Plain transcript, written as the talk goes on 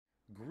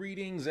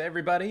Greetings,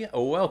 everybody.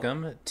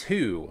 Welcome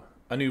to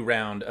a new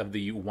round of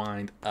the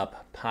Wind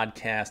Up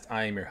podcast.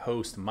 I am your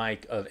host,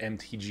 Mike of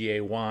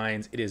MTGA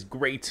Wines. It is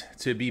great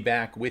to be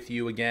back with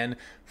you again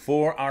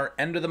for our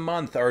end of the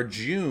month, our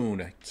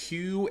June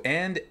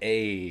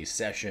Q&A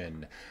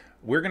session.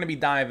 We're going to be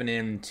diving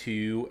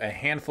into a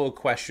handful of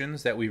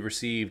questions that we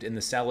received in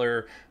the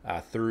cellar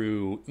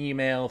through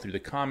email, through the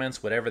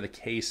comments, whatever the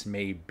case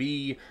may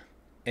be,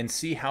 and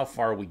see how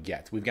far we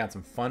get. We've got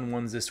some fun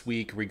ones this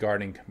week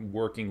regarding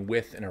working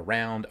with and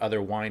around other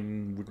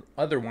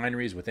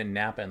wineries within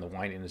Napa and the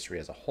wine industry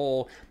as a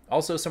whole.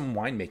 Also some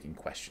winemaking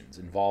questions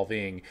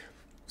involving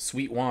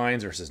sweet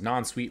wines versus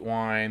non-sweet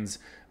wines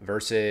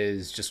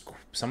versus just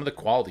some of the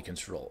quality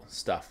control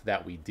stuff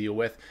that we deal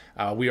with.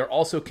 We are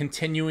also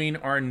continuing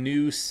our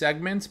new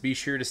segments. Be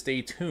sure to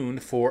stay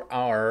tuned for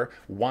our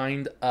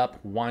Wind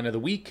Up Wine of the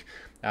Week.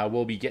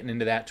 We'll be getting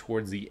into that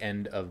towards the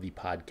end of the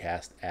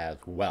podcast as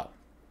well.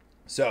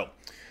 So,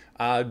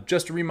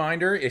 just a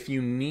reminder, if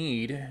you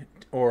need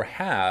or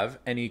have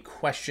any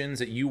questions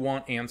that you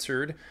want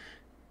answered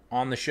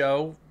on the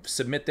show,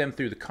 submit them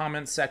through the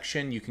comments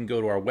section. You can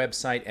go to our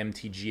website,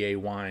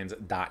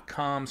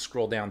 mtgawines.com.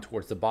 Scroll down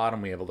towards the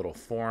bottom. We have a little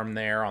form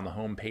there on the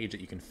homepage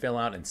that you can fill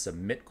out and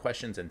submit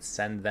questions and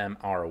send them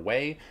our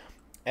way.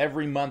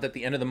 Every month, at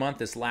the end of the month,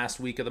 this last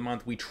week of the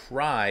month, we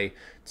try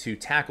to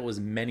tackle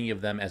as many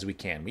of them as we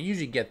can. We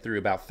usually get through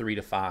about 3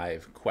 to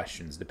 5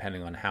 questions,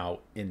 depending on how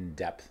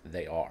in-depth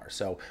they are.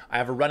 So I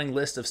have a running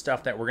list of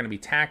stuff that we're going to be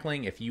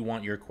tackling. If you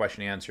want your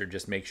question answered,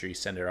 just make sure you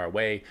send it our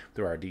way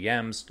through our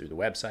DMs, through the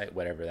website,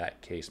 whatever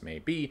that case may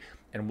be,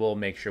 and we'll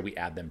make sure we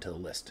add them to the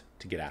list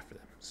to get after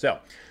them. So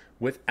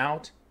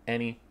without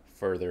any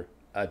further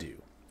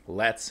ado,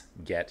 let's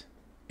get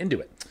into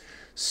it.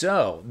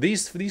 So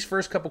these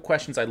first couple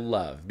questions I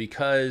love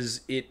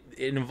because it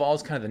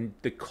involves kind of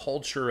the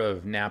culture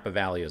of Napa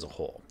Valley as a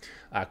whole.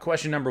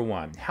 Question number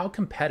 1, how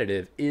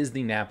competitive is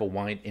the Napa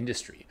wine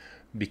industry?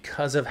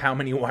 Because of how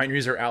many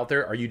wineries are out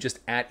there, are you just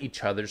at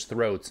each other's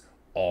throats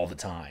all the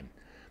time?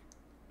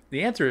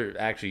 The answer,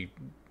 actually,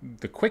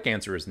 the quick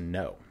answer is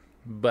no.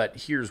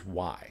 But here's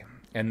why.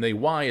 And the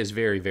why is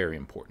very, very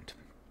important.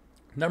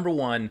 Number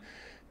 1,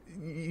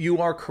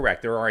 you are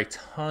correct. There are a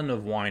ton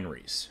of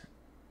wineries,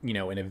 in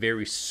a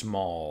very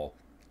small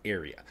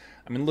area.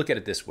 I mean, look at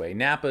it this way.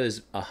 Napa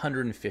is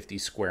 150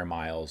 square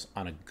miles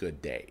on a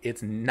good day.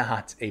 It's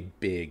not a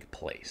big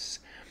place.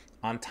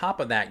 On top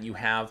of that, you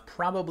have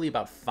probably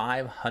about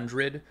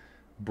 500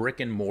 brick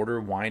and mortar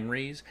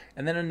wineries,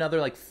 and then another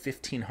like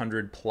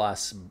 1,500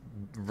 plus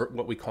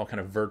what we call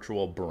kind of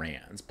virtual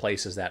brands,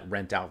 places that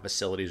rent out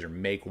facilities or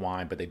make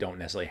wine, but they don't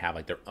necessarily have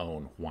like their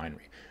own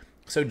winery.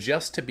 So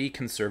just to be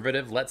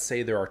conservative, let's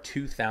say there are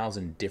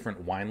 2,000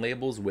 different wine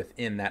labels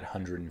within that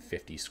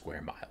 150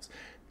 square miles.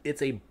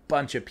 It's a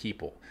bunch of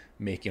people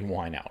making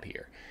wine out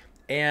here.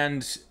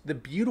 And the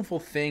beautiful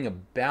thing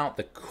about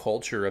the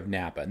culture of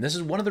Napa, and this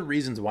is one of the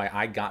reasons why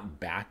I got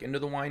back into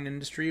the wine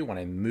industry when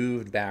I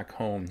moved back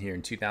home here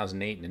in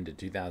 2008 and into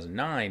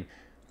 2009,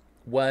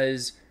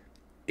 was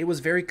it was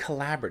very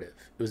collaborative.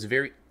 It was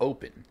very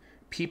open.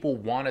 People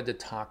wanted to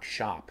talk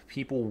shop.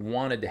 People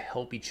wanted to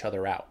help each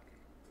other out.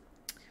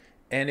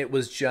 And it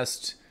was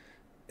just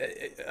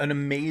an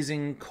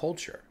amazing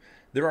culture.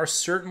 There are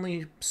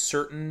certainly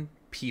certain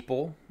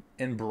people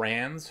and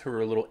brands who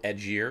are a little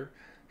edgier,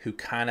 who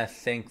kind of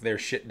think their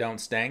shit don't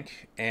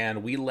stink,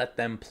 and we let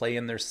them play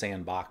in their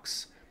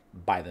sandbox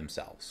by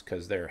themselves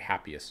because they're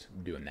happiest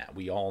doing that.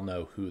 We all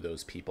know who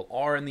those people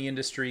are in the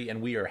industry, and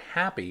we are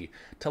happy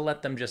to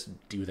let them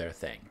just do their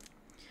thing.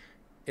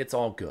 It's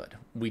all good.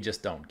 We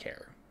just don't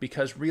care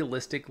because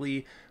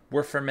realistically,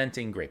 we're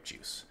fermenting grape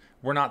juice.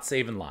 We're not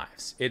saving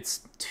lives.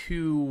 It's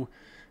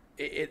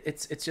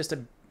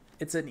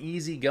an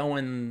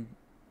easygoing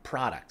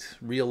product,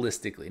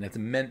 realistically, and it's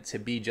meant to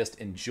be just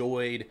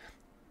enjoyed.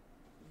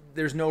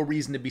 There's no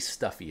reason to be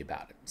stuffy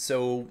about it.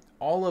 So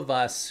all of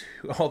us,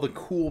 all the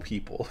cool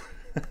people,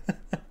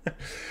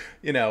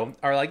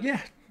 are like,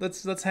 yeah,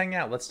 let's hang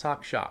out, let's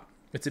talk shop.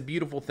 It's a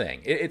beautiful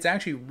thing. It's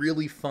actually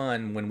really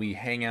fun when we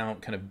hang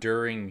out kind of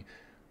during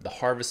the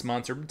harvest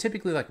months, or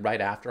typically like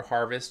right after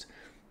harvest.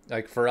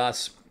 Like for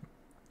us,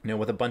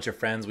 with a bunch of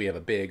friends, we have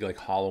a big like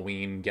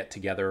Halloween get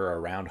together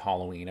around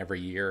Halloween every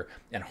year,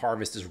 and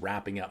harvest is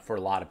wrapping up for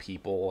a lot of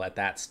people at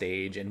that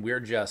stage, and we're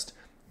just,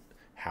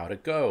 how'd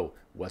it go?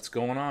 What's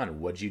going on?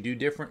 What'd you do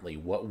differently?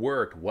 What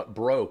worked? What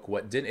broke?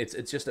 What didn't?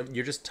 It's just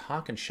you're just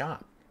talking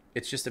shop.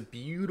 It's just a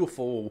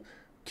beautiful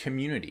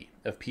community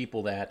of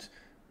people that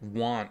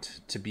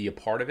want to be a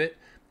part of it.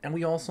 And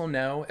we also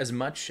know, as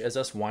much as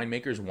us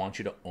winemakers want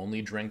you to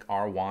only drink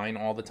our wine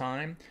all the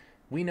time,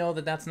 we know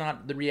that that's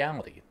not the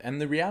reality.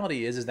 And the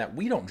reality is that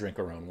we don't drink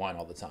our own wine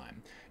all the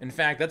time. In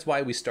fact, that's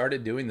why we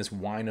started doing this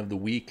Wine of the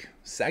Week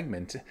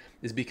segment,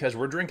 is because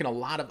we're drinking a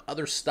lot of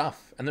other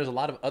stuff. And there's a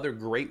lot of other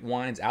great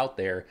wines out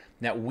there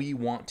that we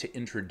want to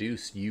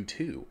introduce you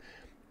to.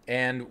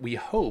 And we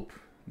hope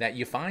that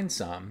you find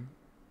some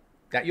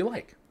that you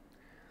like.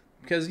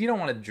 Because you don't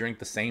want to drink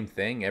the same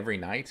thing every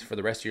night for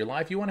the rest of your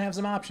life. You want to have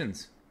some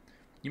options.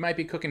 You might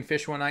be cooking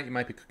fish one night, you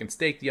might be cooking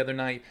steak the other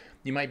night,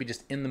 you might be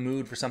just in the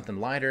mood for something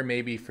lighter,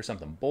 maybe for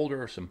something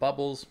bolder or some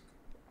bubbles.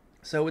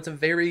 So it's a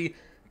very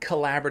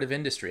collaborative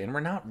industry, and we're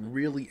not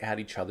really at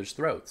each other's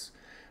throats.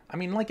 I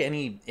mean, like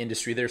any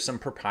industry, there's some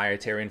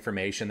proprietary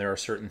information. There are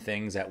certain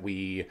things that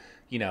we,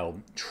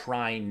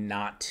 try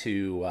not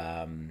to,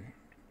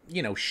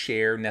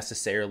 share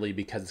necessarily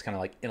because it's kind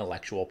of like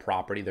intellectual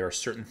property. There are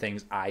certain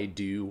things I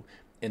do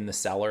in the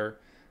cellar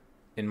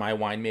in my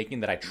winemaking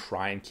that I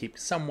try and keep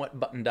somewhat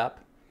buttoned up.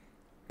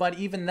 But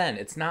even then,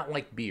 it's not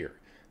like beer.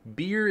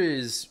 Beer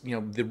is,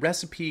 the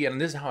recipe, and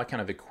this is how I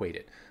kind of equate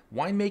it.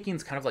 Winemaking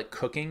is kind of like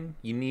cooking.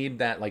 You need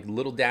that like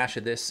little dash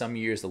of this some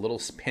years, a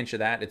little pinch of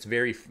that. It's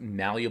very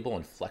malleable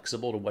and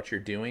flexible to what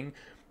you're doing.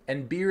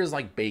 And beer is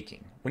like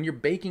baking. When you're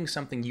baking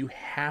something, you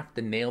have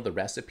to nail the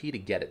recipe to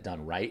get it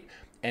done right.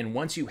 And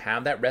once you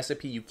have that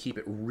recipe, you keep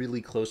it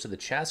really close to the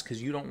chest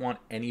because you don't want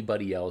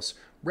anybody else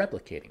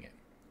replicating it.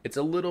 It's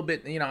a little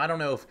bit, I don't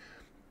know if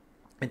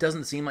it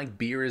doesn't seem like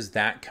beer is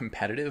that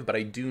competitive, but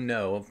I do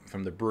know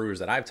from the brewers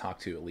that I've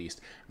talked to, at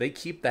least, they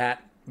keep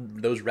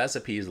those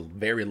recipes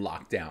very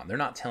locked down. They're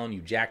not telling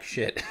you jack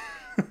shit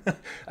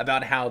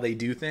about how they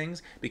do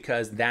things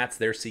because that's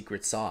their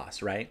secret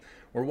sauce, right?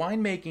 Where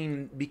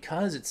winemaking,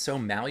 because it's so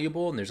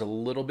malleable and there's a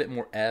little bit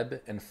more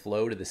ebb and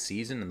flow to the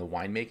season and the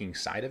winemaking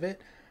side of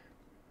it,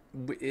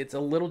 it's a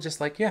little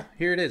just like, yeah,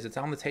 here it is. It's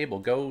on the table.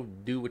 Go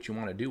do what you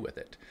want to do with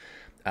it.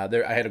 I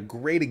had a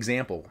great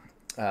example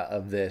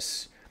of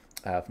this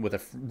with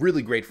a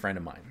really great friend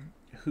of mine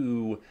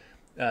who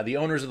the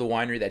owners of the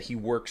winery that he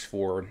works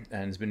for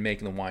and has been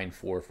making the wine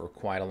for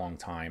quite a long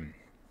time.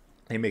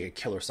 They make a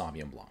killer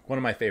Sauvignon Blanc, one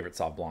of my favorite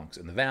Sauv Blancs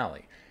in the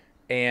Valley.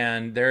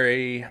 And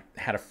they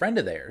had a friend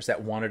of theirs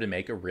that wanted to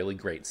make a really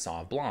great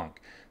Sauv Blanc.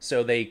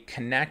 So they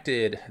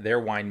connected their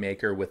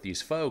winemaker with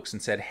these folks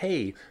and said,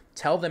 hey,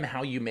 tell them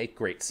how you make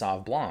great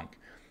Sauv Blanc.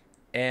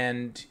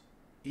 And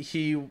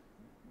he,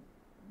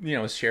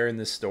 was sharing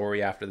this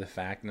story after the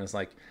fact and was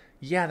like,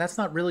 yeah, that's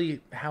not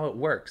really how it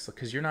works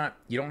because you're not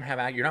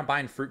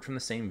buying fruit from the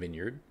same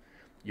vineyard.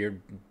 You're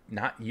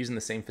not using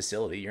the same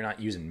facility. You're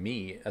not using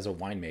me as a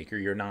winemaker.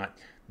 You're not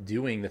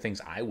doing the things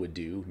I would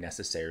do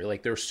necessarily.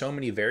 Like there's so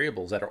many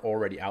variables that are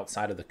already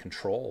outside of the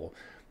control.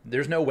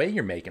 There's no way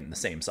you're making the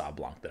same Sauv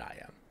Blanc that I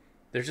am.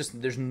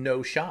 There's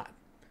no shot.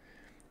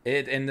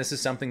 And this is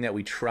something that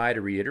we try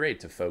to reiterate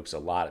to folks a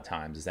lot of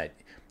times is that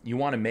you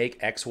want to make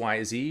X,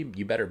 Y, Z,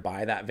 you better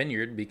buy that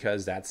vineyard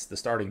because that's the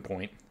starting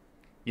point.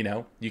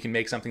 You can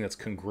make something that's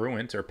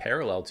congruent or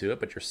parallel to it,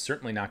 but you're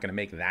certainly not going to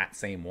make that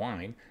same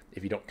wine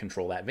if you don't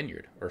control that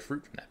vineyard or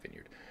fruit from that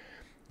vineyard.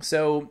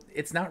 So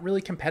it's not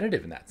really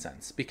competitive in that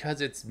sense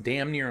because it's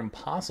damn near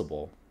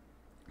impossible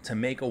to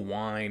make a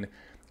wine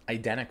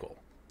identical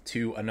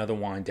to another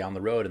wine down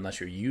the road unless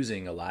you're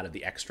using a lot of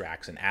the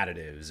extracts and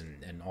additives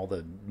and all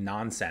the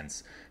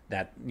nonsense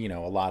that, a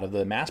lot of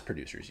the mass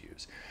producers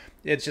use.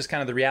 It's just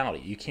kind of the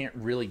reality. You can't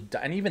really,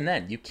 and even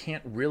then, you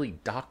can't really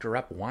doctor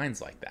up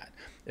wines like that.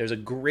 There's a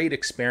great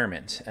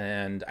experiment,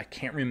 and I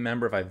can't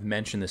remember if I've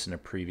mentioned this in a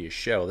previous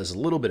show. There's a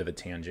little bit of a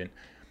tangent,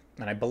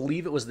 and I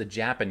believe it was the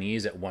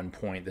Japanese at one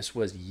point. This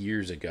was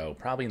years ago,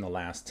 probably in the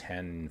last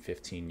 10,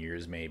 15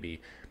 years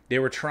maybe. They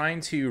were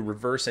trying to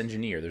reverse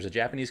engineer. There's a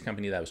Japanese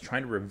company that was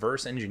trying to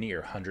reverse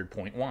engineer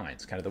 100-point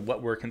wines, kind of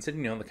what we're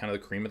considering, the kind of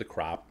the cream of the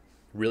crop,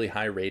 really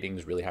high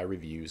ratings, really high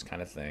reviews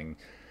kind of thing.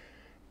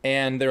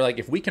 And they're like,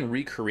 if we can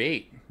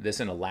recreate this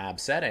in a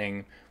lab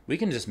setting, we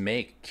can just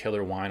make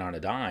killer wine on a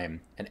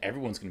dime and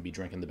everyone's going to be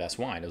drinking the best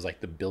wine. It was like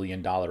the $1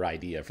 billion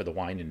idea for the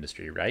wine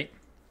industry, right?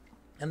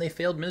 And they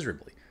failed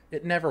miserably.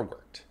 It never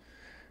worked.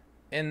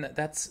 And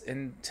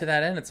to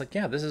that end, it's like,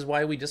 yeah, this is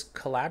why we just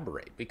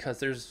collaborate because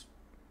there's,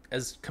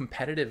 as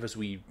competitive as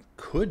we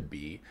could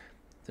be,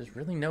 there's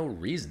really no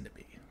reason to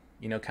be.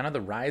 Kind of the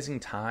rising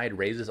tide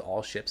raises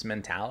all ships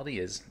mentality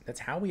that's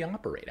how we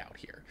operate out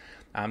here.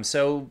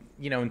 So,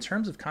 in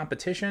terms of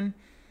competition,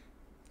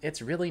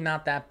 it's really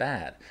not that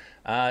bad.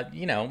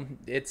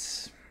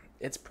 It's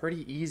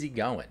pretty easy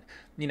going.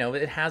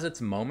 It has its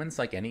moments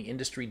like any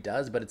industry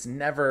does, but it's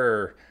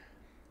never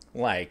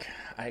like,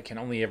 I can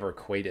only ever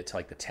equate it to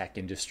like the tech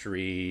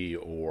industry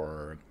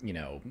or,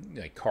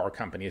 like car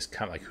companies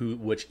like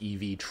which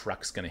EV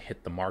truck's going to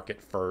hit the market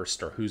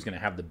first or who's going to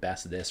have the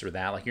best this or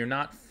that. Like you're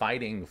not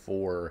fighting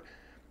for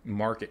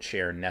market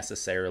share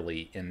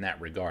necessarily in that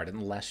regard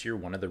unless you're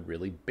one of the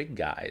really big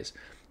guys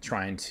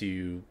trying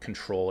to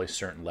control a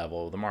certain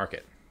level of the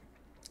market.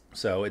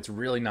 So it's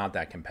really not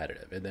that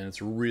competitive. And then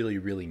it's really,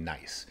 really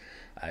nice.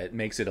 It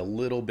makes it a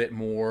little bit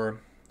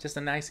more just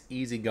a nice,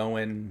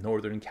 easygoing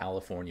Northern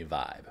California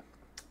vibe.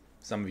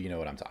 Some of you know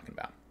what I'm talking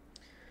about.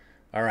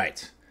 All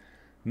right.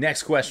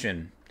 Next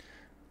question.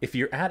 If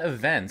you're at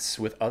events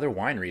with other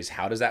wineries,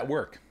 how does that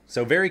work?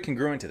 So very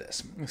congruent to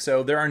this.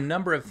 So there are a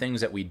number of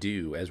things that we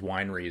do as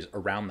wineries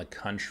around the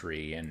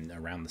country and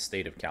around the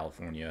state of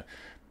California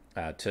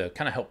to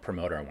kind of help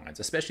promote our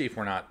wines, especially if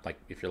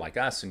you're like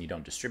us and you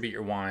don't distribute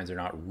your wines, they're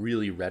not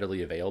really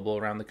readily available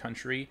around the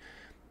country.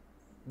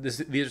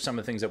 these are some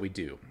of the things that we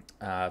do.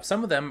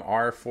 Some of them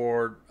are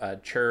for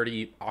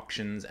charity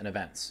auctions and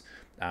events.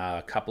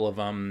 A couple of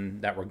them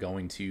that we're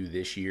going to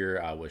this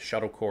year was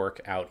Shuttle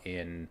Cork out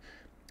in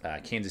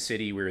Kansas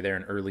City. We were there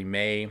in early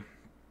May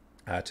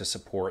to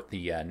support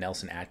the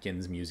Nelson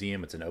Atkins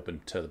Museum. It's an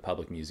open to the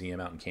public museum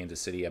out in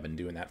Kansas City. I've been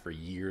doing that for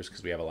years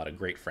because we have a lot of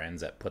great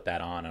friends that put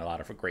that on and a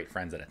lot of great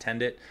friends that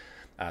attend it.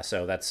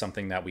 So that's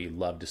something that we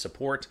love to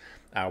support.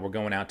 We're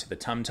going out to the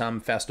Tum Tum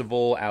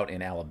Festival out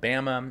in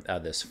Alabama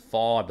this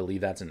fall. I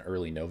believe that's in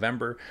early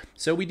November.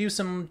 So we do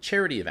some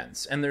charity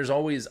events, and there's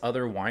always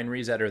other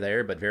wineries that are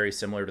there, but very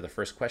similar to the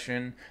first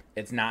question.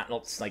 It's not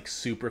like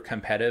super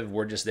competitive.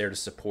 We're just there to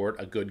support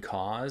a good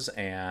cause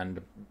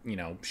and,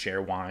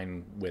 share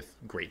wine with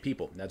great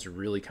people. That's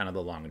really kind of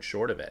the long and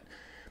short of it.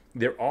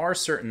 There are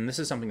this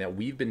is something that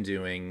we've been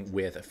doing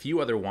with a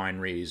few other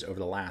wineries over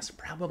the last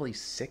probably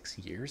 6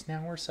 years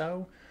now or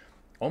so,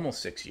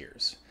 almost 6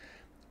 years.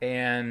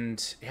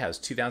 And yeah, it was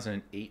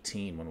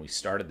 2018 when we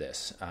started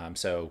this,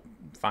 so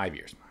 5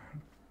 years.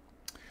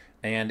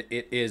 And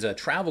it is a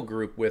travel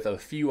group with a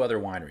few other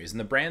wineries. And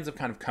the brands have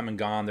kind of come and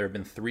gone. There have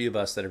been 3 of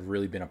us that have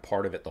really been a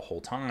part of it the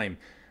whole time.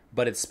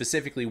 But it's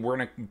specifically,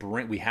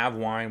 we have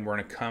wine. We're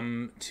going to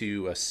come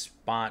to a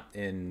spot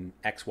in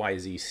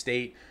XYZ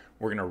state.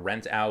 We're going to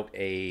rent out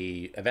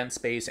a event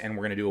space, and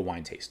we're going to do a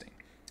wine tasting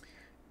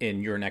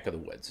in your neck of the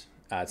woods.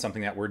 It's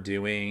something that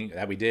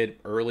we did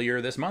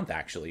earlier this month,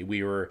 actually.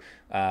 We were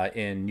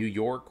in New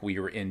York, we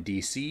were in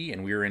D.C.,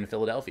 and we were in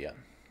Philadelphia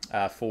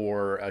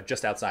for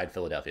just outside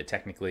Philadelphia.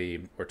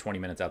 Technically, we're 20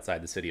 minutes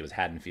outside the city. It was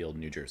Haddonfield,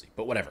 New Jersey,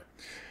 but whatever.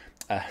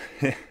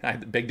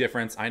 Big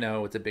difference. I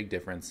know it's a big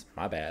difference.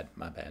 My bad.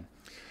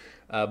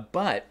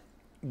 But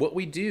what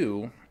we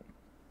do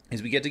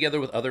is we get together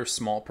with other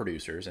small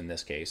producers in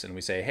this case, and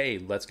we say, hey,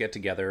 let's get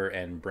together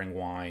and bring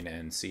wine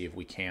and see if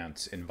we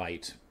can't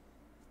invite,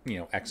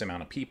 X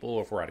amount of people.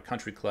 If we're at a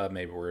country club,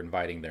 maybe we're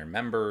inviting their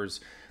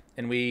members.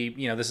 And we,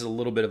 this is a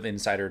little bit of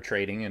insider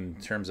trading in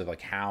terms of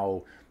like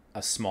how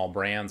a small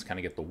brands kind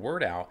of get the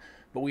word out.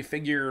 But we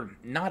figure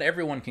not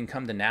everyone can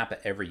come to Napa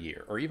every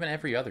year or even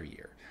every other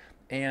year.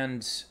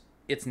 And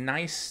it's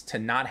nice to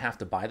not have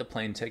to buy the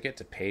plane ticket,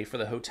 to pay for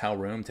the hotel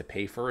room, to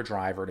pay for a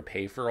driver, to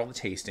pay for all the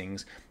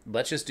tastings.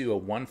 Let's just do a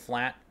one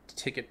flat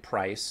ticket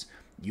price.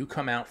 You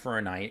come out for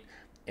a night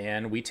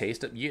and we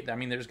taste it. I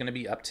mean, there's going to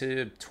be up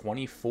to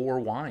 24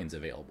 wines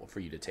available for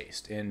you to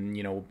taste in,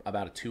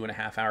 about a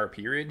 2.5 hour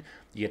period.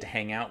 You get to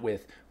hang out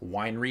with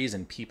wineries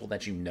and people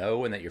that you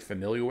know and that you're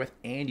familiar with,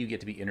 and you get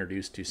to be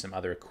introduced to some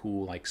other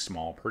cool, like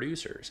small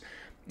producers.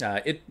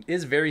 It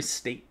is very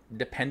state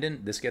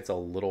dependent. This gets a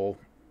little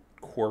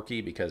quirky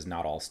because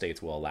not all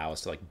states will allow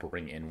us to like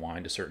bring in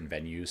wine to certain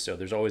venues, so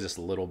there's always this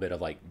little bit of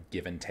like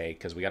give and take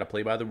because we got to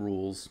play by the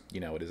rules.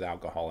 It is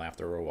alcohol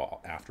after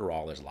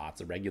all. There's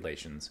lots of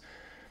regulations.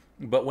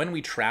 But when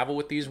we travel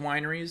with these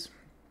wineries,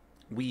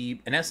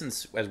 we, in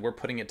essence, as we're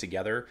putting it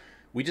together,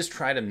 we just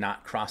try to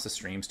not cross the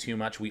streams too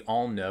much. We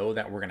all know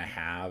that we're going to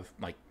have,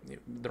 like,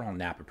 they're all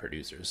Napa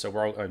producers. So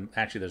we're all,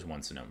 actually, there's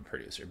one Sonoma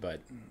producer,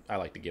 but I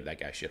like to give that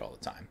guy shit all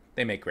the time.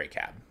 They make great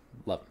cab.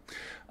 Love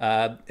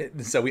them.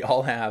 So we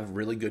all have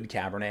really good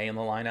Cabernet in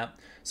the lineup.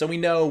 So we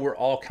know we're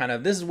all kind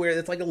of, this is where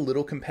it's like a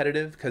little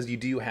competitive because you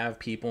do have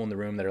people in the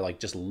room that are like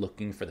just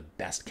looking for the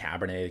best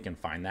Cabernet they can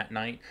find that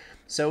night.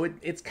 So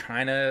it's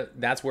kind of,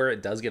 that's where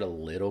it does get a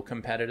little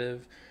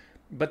competitive.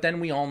 But then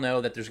we all know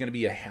that there's going to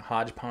be a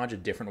hodgepodge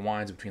of different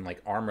wines between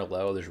like our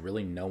Merlot. There's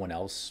really no one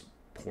else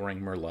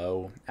pouring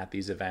Merlot at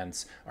these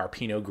events. Our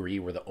Pinot Gris,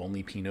 we're the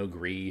only Pinot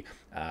Gris.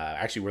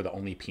 Actually, we're the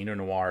only Pinot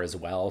Noir as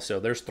well. So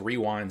there's 3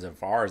 wines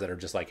of ours that are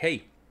just like,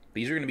 hey,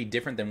 these are going to be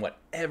different than what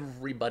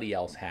everybody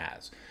else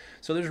has.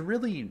 So there's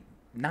really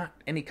not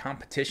any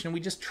competition. We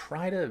just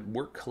try to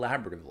work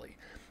collaboratively.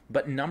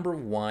 But number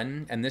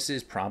one, and this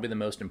is probably the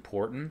most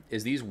important,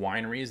 is these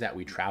wineries that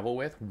we travel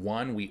with.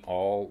 1, we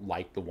all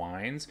like the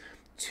wines.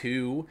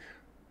 2,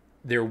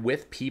 they're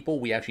with people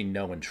we actually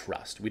know and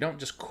trust. We don't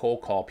just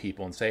cold call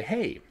people and say,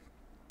 hey,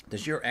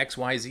 does your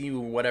XYZ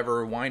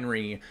whatever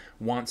winery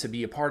want to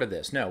be a part of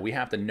this? No, we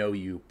have to know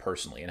you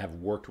personally and have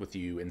worked with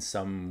you in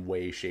some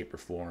way, shape, or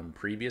form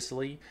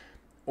previously.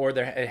 Or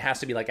it has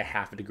to be like a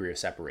half a degree of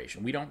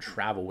separation. We don't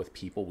travel with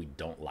people we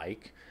don't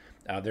like.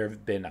 There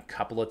have been a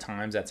couple of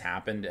times that's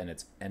happened and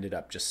it's ended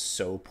up just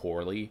so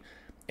poorly.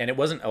 And it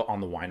wasn't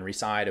on the winery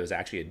side. It was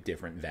actually a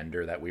different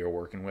vendor that we were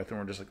working with. And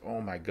we're just like, oh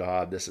my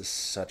God, this is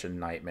such a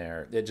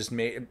nightmare. It just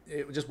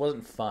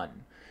wasn't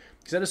fun.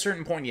 Because at a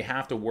certain point you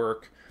have to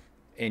work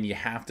and you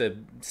have to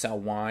sell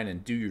wine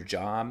and do your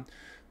job.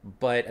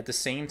 But at the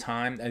same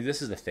time, and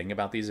this is the thing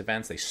about these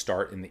events, they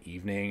start in the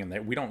evening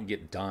and we don't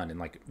get done and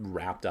like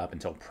wrapped up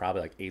until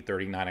probably like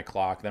 8:30, 9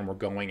 o'clock. Then we're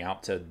going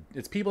out to,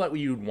 it's people that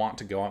you'd want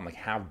to go out and like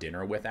have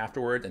dinner with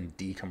afterwards and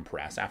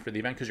decompress after the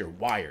event because you're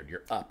wired,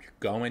 you're up, you're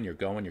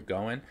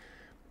going.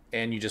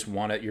 And you just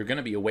want to, you're going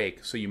to be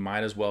awake. So you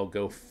might as well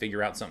go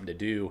figure out something to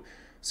do.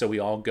 So we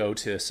all go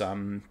to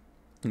some,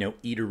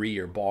 eatery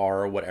or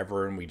bar or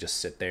whatever. And we just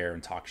sit there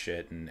and talk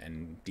shit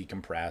and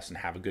decompress and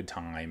have a good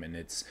time. And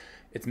it's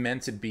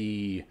meant to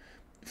be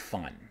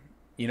fun.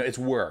 It's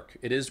work.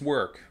 It is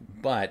work,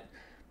 but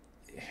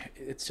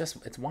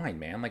it's wine,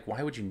 man. Like,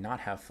 why would you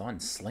not have fun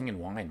slinging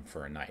wine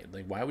for a night?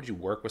 Like, why would you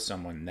work with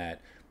someone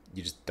that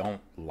you just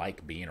don't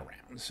like being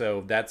around?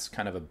 So that's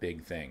kind of a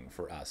big thing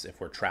for us if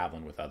we're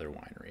traveling with other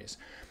wineries.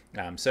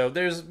 So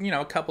there's,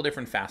 a couple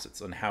different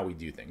facets on how we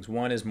do things.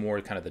 One is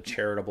more kind of the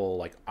charitable,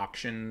 like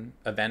auction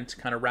event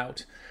kind of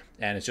route.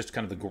 And it's just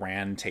kind of the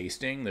grand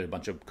tasting. There's a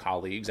bunch of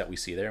colleagues that we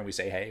see there and we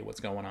say, hey, what's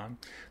going on?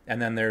 And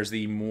then there's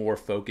the more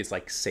focused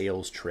like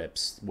sales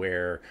trips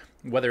where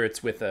whether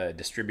it's with a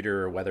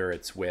distributor or whether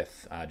it's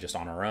with just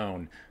on our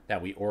own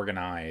that we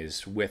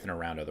organize with and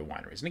around other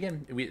wineries. And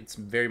again, it's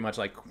very much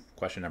like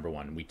question number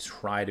one. We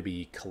try to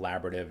be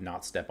collaborative,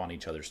 not step on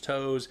each other's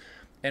toes.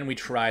 And we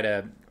try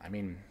to,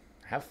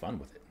 have fun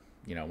with it,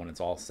 when it's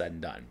all said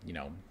and done.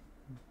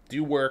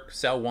 Do work,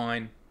 sell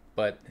wine,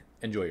 but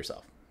enjoy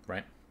yourself,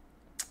 right?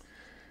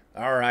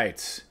 All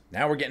right,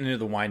 now we're getting into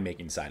the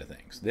winemaking side of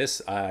things.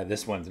 This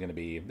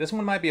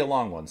one might be a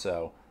long one,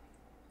 so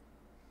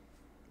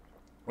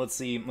let's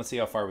see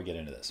how far we get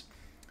into this.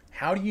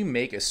 How do you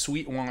make a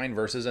sweet wine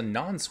versus a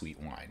non-sweet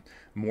wine?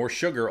 More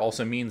sugar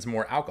also means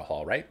more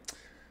alcohol, right?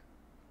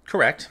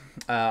 Correct.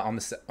 On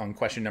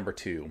question number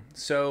 2.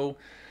 So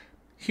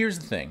here's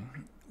the thing: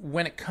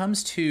 when it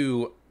comes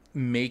to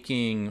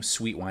making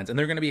sweet wines, and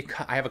they're going to be,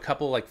 I have a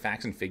couple like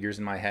facts and figures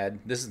in my head.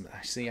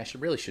 I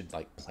should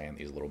like plan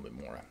these a little bit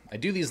more. I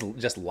do these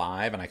just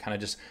live, and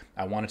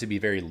I want it to be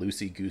very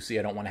loosey goosey.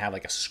 I don't want to have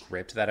like a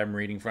script that I'm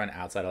reading from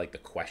outside of like the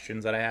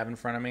questions that I have in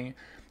front of me.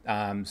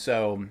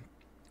 So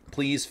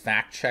please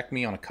fact check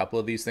me on a couple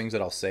of these things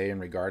that I'll say in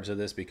regards to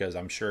this, because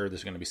I'm sure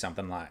there's going to be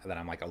something that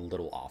I'm like a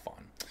little off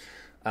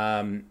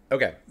on.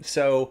 Okay,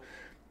 so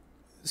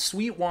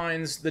sweet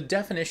wines, the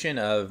definition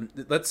of,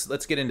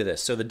 let's get into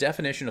this. So the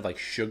definition of like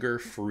sugar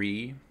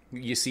free,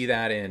 you see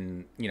that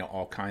in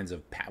all kinds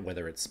of,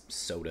 whether it's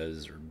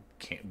sodas or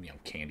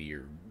candy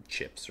or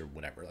chips or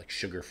whatever, like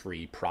sugar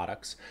free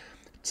products.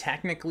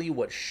 Technically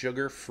what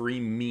sugar free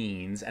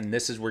means, and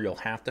this is where you'll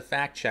have to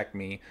fact check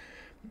me,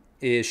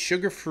 is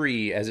sugar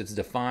free as it's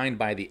defined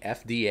by the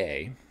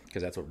FDA,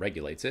 because that's what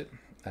regulates it,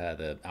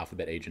 the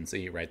alphabet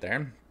agency right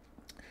there.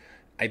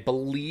 I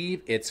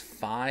believe it's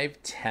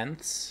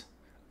 0.5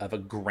 of a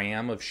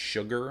gram of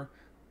sugar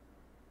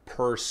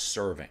per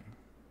serving,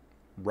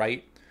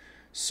 right?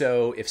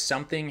 So if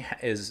something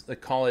is,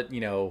 call it,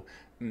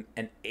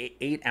 an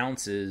 8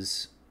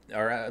 ounces,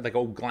 or like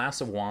a glass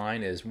of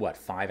wine is what,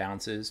 5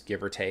 ounces,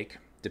 give or take,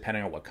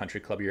 depending on what country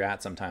club you're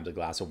at. Sometimes a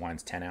glass of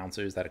wine's 10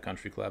 ounces at a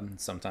country club.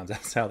 Sometimes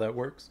that's how that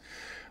works.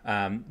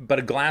 But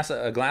a glass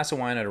of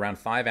wine at around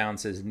 5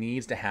 ounces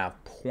needs to have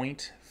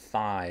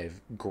 0.5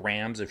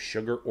 grams of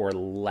sugar or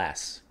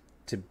less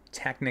to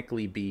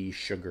technically be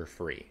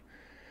sugar-free.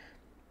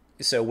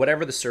 So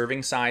whatever the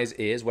serving size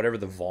is, whatever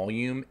the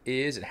volume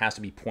is, it has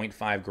to be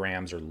 0.5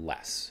 grams or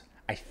less.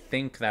 I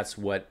think that's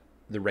what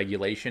the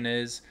regulation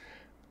is.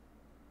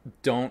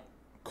 Don't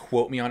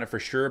quote me on it for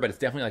sure, but it's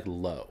definitely like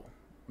low.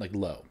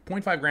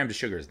 0.5 grams of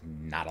sugar is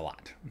not a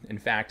lot. In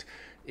fact,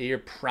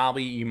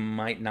 you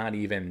might not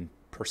even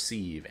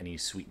perceive any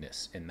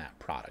sweetness in that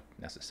product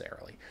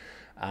necessarily.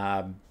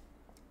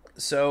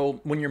 So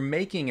when you're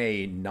making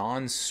a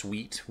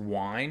non-sweet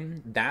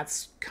wine,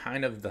 that's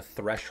kind of the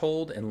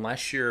threshold,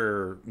 unless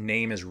your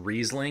name is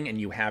Riesling and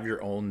you have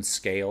your own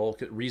scale.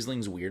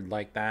 Riesling's weird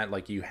like that.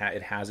 Like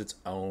it has its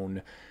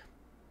own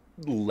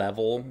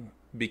level,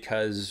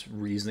 because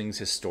Rieslings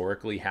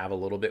historically have a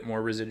little bit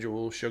more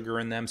residual sugar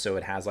in them, so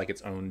it has like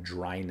its own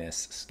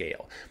dryness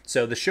scale.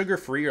 So the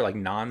sugar-free or like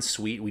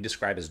non-sweet we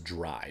describe as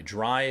dry.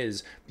 Dry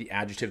is the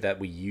adjective that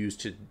we use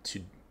to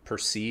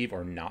perceive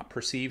or not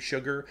perceive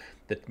sugar.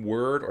 The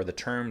word or the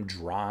term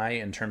dry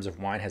in terms of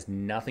wine has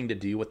nothing to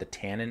do with the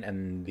tannin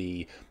and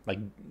the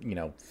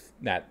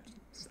that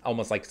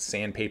almost like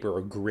sandpaper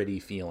or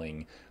gritty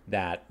feeling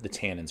that the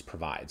tannins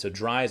provide. So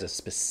dry is a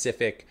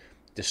specific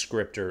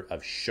descriptor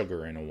of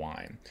sugar in a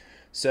wine.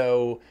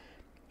 So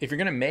if you're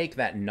going to make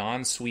that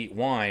non-sweet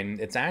wine,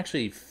 it's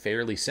actually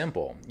fairly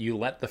simple. You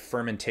let the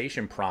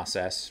fermentation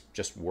process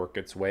just work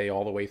its way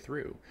all the way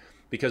through.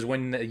 Because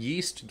when the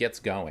yeast gets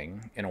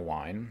going in a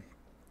wine,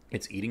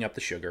 it's eating up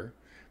the sugar,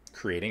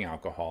 creating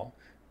alcohol.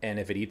 And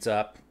if it eats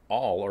up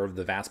all or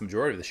the vast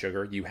majority of the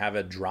sugar, you have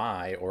a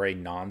dry or a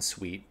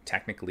non-sweet,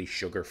 technically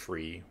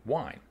sugar-free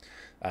wine.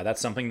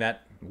 That's something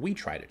that we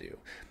try to do.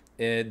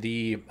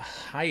 The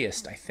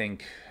highest, I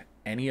think,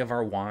 any of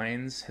our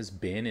wines has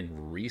been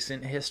in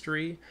recent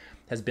history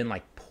has been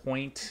like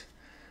point.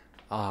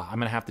 I'm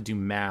going to have to do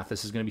math.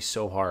 This is going to be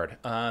so hard.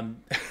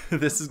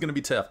 This is going to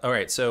be tough. All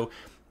right, so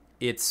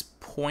it's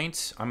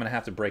point. I'm going to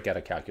have to break out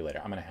a calculator.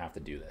 I'm going to have to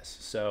do this.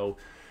 So,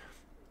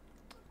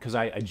 because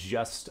I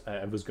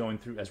was going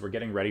through, as we're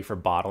getting ready for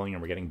bottling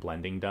and we're getting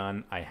blending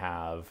done, I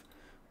have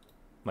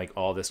like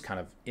all this kind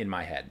of in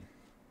my head.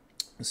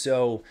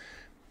 So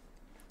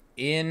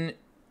in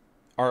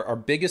our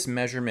biggest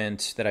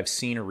measurement that I've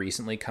seen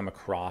recently come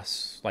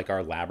across, like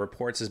our lab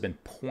reports, has been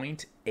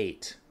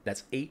 0.8.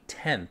 That's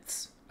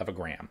 0.8 of a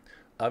gram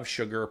of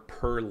sugar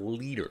per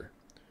liter.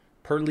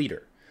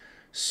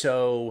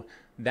 So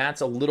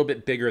That's a little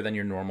bit bigger than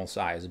your normal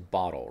size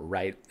bottle,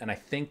 right? And I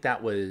think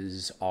that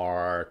was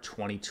our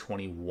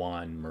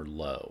 2021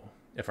 Merlot,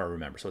 if I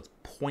remember. So it's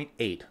zero point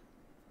 0.8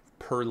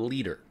 per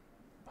liter,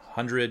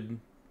 1,000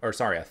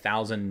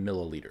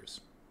 milliliters,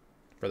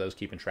 for those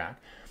keeping track.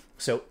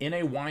 So in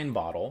a wine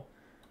bottle,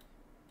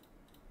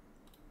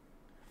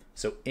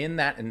 so in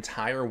that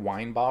entire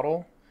wine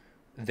bottle,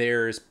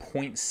 there's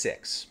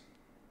 0.6.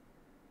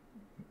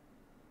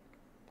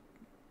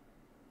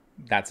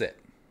 That's it.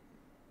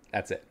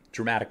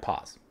 Dramatic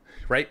pause,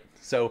 right?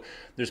 So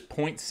there's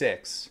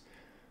 0.6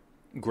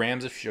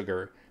 grams of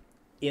sugar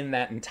in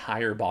that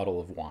entire bottle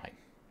of wine.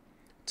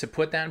 To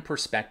put that in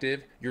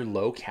perspective, your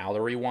low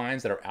calorie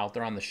wines that are out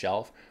there on the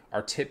shelf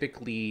are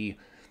typically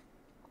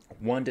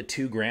 1 to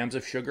 2 grams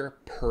of sugar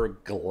per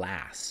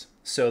glass.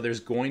 So there's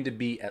going to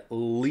be at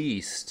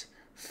least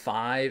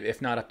 5,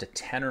 if not up to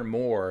 10 or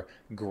more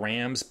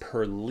grams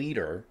per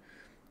liter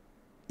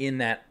in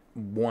that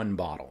one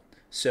bottle.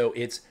 So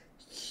it's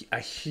a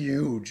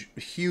huge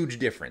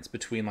difference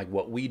between like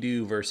what we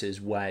do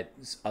versus what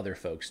other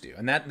folks do.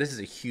 And this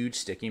is a huge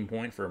sticking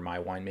point for my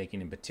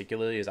winemaking in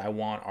particular, is I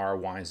want our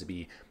wines to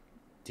be,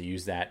 to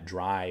use that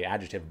dry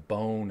adjective,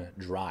 bone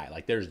dry.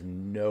 Like there's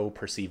no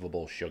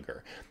perceivable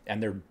sugar,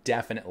 and they're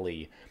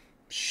definitely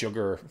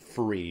sugar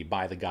free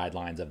by the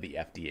guidelines of the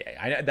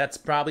FDA. That's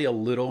probably a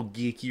little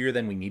geekier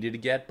than we needed to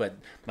get, but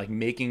like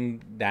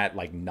making that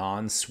like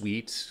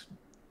non-sweet,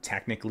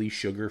 technically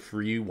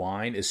sugar-free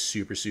wine is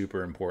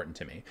super important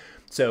to me.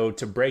 So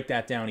to break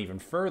that down even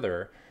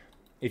further,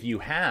 if you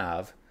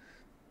have,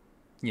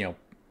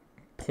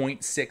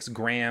 0.6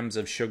 grams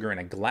of sugar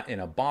in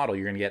a bottle,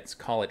 you're going to get,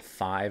 call it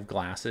 5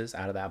 glasses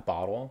out of that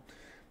bottle.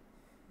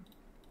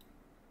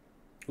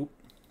 Oop.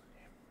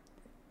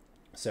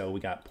 So we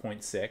got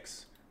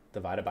 0.6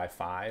 divided by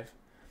 5.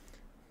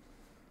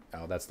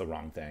 Oh, that's the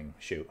wrong thing.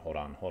 Shoot, hold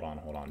on.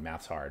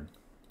 Math's hard.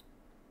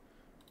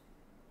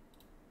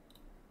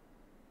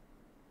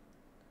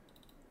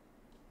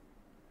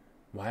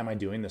 Why am I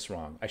doing this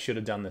wrong? I should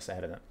have done this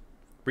ahead of time.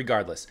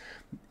 Regardless,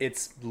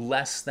 it's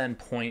less than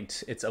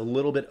it's a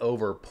little bit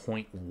over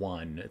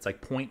 0.1. It's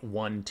like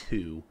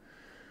 0.12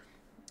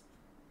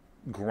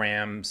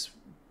 grams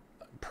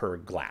per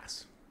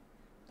glass.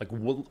 Like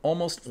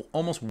almost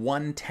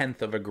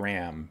 1/10 of a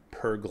gram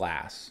per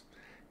glass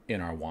in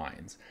our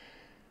wines.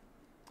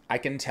 I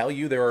can tell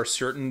you there are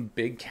certain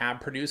big cab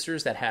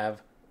producers that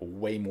have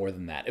way more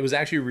than that. It was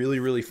actually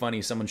really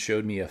funny. Someone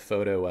showed me a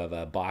photo of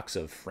a box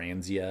of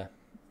Franzia.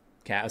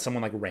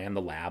 Someone like ran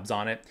the labs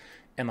on it,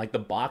 and like the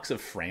box of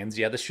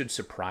Franzia, this should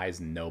surprise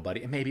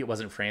nobody. Maybe it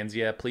wasn't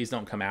Franzia. Please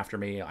don't come after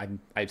me.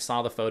 I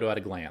saw the photo at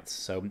a glance.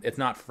 So it's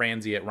not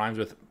Franzia. It rhymes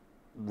with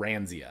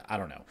Ranzia. I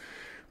don't know.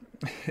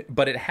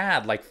 But it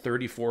had like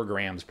 34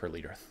 grams per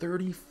liter.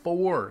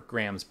 34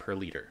 grams per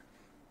liter.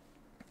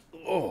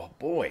 Oh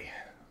boy,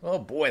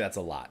 that's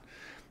a lot.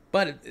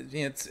 But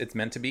it's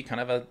meant to be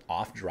kind of an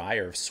off-dry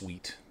or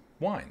sweet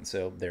wine.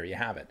 So there you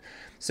have it.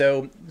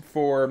 So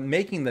for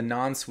making the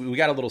non-sweet, we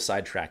got a little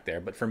sidetracked there,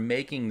 but for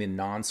making the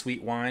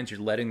non-sweet wines, you're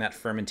letting that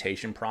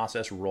fermentation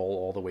process roll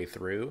all the way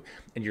through,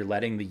 and you're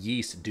letting the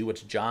yeast do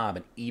its job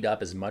and eat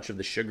up as much of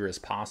the sugar as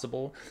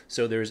possible.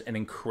 So there's an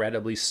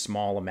incredibly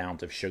small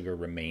amount of sugar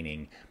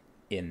remaining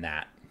in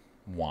that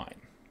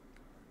wine.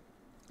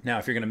 Now,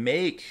 if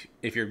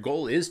your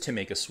goal is to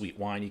make a sweet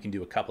wine, you can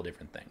do a couple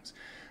different things.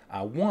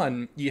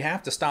 One, you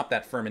have to stop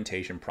that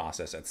fermentation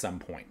process at some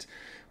point,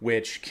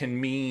 which can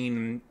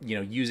mean,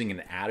 using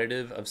an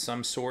additive of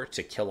some sort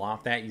to kill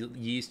off that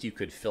yeast. You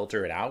could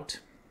filter it out.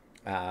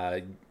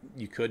 You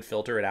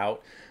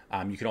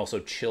can also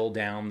chill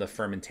down the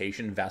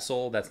fermentation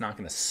vessel. That's not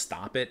going to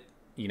stop it,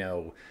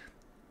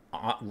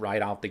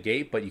 right out the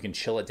gate, but you can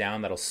chill it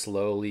down. That'll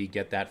slowly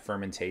get that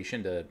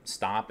fermentation to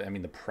stop. I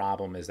mean, the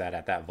problem is that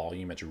at that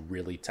volume, it's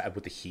really tough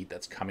with the heat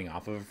that's coming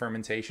off of a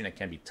fermentation. It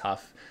can be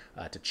tough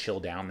to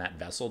chill down that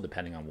vessel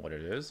depending on what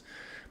it is.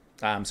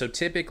 So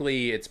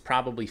typically it's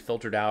probably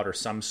filtered out, or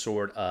some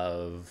sort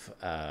of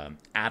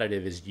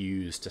additive is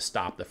used to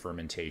stop the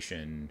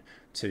fermentation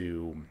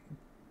to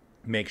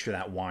make sure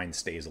that wine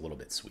stays a little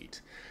bit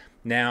sweet.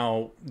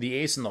 Now, the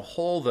ace in the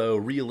hole, though,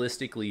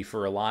 realistically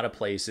for a lot of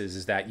places,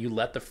 is that you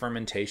let the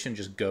fermentation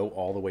just go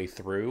all the way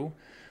through,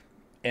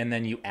 and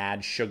then you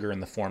add sugar in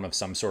the form of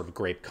some sort of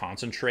grape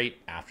concentrate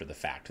after the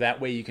fact.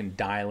 That way you can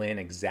dial in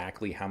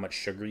exactly how much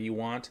sugar you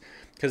want,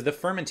 because the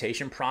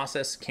fermentation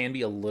process can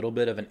be a little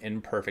bit of an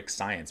imperfect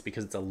science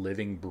because it's a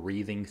living,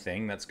 breathing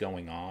thing that's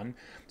going on.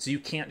 So you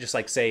can't just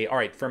like say, all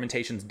right,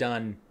 fermentation's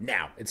done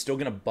now. It's still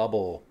going to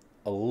bubble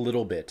a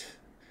little bit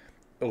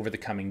over the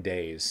coming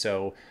days.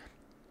 So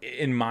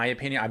in my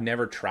opinion, I've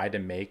never tried to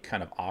make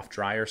kind of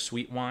off-dry or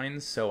sweet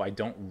wines, so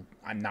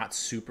I'm not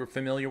super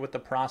familiar with the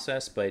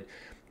process, but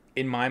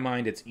in my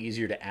mind, it's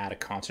easier to add a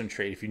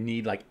concentrate. If you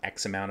need like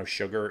X amount of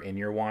sugar in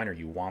your wine, or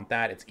you want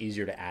that, it's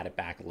easier to add it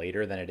back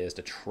later than it is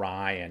to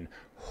try and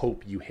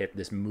hope you hit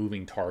this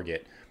moving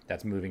target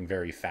that's moving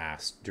very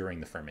fast during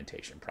the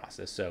fermentation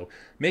process. So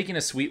making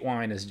a sweet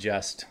wine is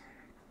just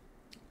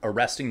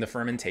arresting the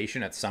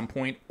fermentation at some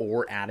point,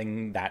 or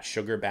adding that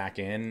sugar back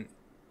in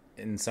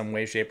in some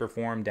way, shape, or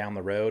form down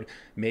the road.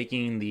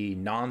 Making the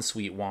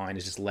non-sweet wine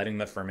is just letting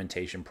the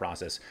fermentation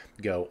process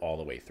go all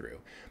the way through.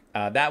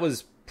 That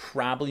was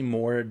probably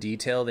more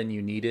detail than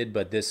you needed,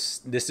 but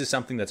this is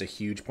something that's a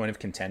huge point of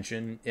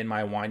contention in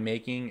my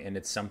winemaking, and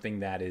it's something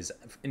that is,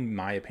 in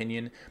my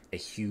opinion, a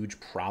huge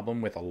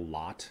problem with a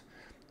lot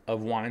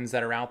of wines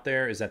that are out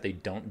there, is that they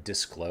don't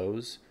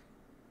disclose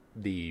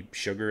the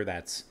sugar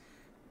that's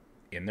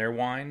in their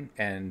wine,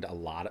 and a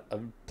lot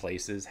of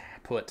places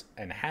put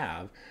and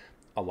have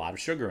a lot of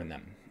sugar in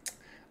them.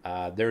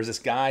 There's this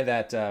guy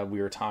that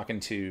we were talking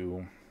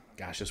to,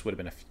 gosh, this would have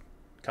been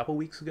a couple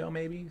weeks ago,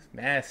 maybe.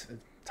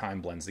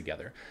 Time blends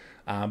together.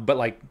 But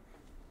like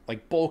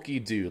bulky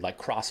dude, like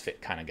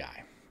CrossFit kind of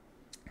guy.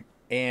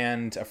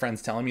 And a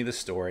friend's telling me this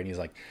story, and he's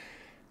like,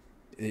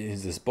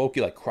 is this bulky,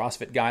 like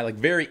CrossFit guy, like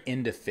very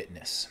into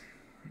fitness.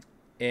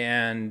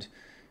 And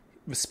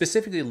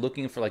specifically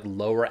looking for like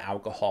lower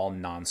alcohol,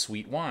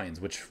 non-sweet wines,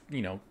 which,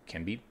 you know,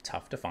 can be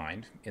tough to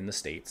find in the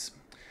States.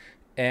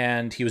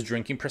 And he was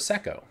drinking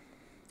Prosecco.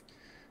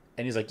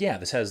 And he's like, yeah,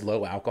 this has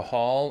low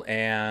alcohol,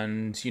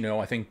 and, you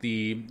know, I think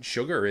the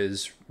sugar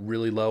is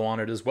really low on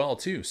it as well,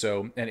 too.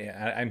 So,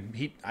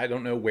 and I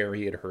don't know where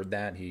he had heard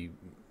that. He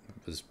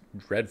was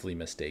dreadfully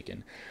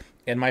mistaken.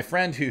 And my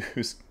friend,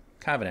 who's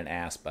kind of an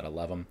ass, but I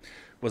love him,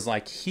 was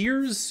like,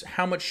 here's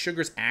how much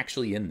sugar's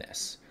actually in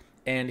this.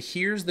 And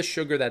here's the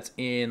sugar that's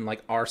in,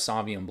 like, our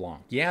Sauvignon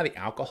Blanc. Yeah, the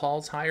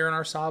alcohol's higher in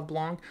our Sauv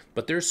Blanc,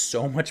 but there's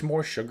so much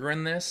more sugar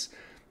in this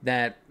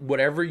that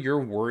whatever you're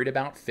worried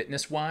about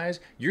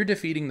fitness-wise, you're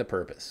defeating the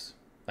purpose.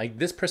 Like,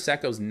 this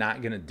Prosecco's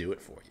not going to do it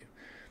for you.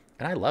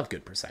 And I love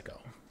good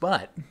Prosecco,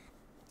 but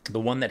the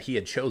one that he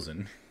had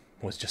chosen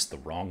was just the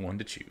wrong one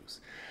to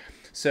choose.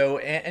 So,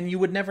 and you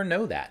would never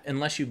know that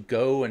unless you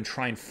go and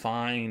try and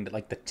find,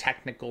 like, the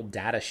technical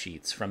data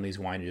sheets from these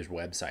wineries'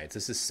 websites.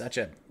 This is such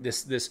a,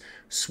 this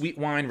sweet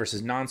wine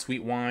versus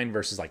non-sweet wine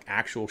versus, like,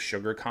 actual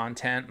sugar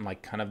content and,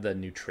 like, kind of the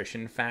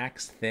nutrition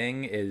facts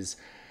thing is...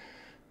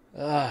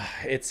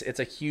 it's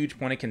a huge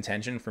point of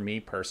contention for me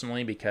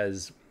personally,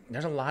 because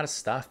there's a lot of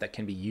stuff that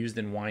can be used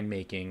in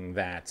winemaking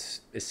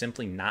that is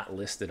simply not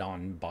listed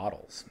on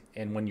bottles.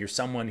 And when you're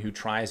someone who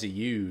tries to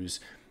use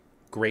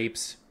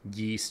grapes,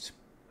 yeast,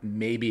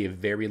 maybe a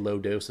very low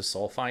dose of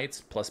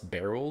sulfites plus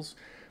barrels,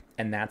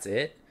 and that's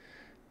it,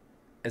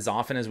 as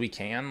often as we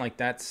can, like,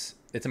 it's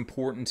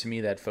important to me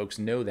that folks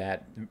know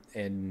that.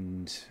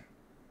 And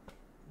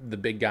the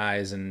big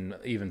guys and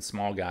even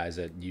small guys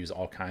that use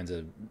all kinds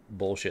of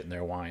bullshit in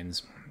their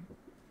wines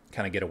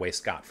kind of get away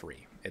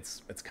scot-free.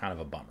 It's kind of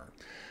a bummer.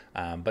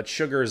 But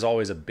sugar is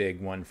always a big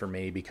one for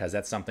me, because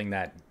that's something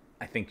that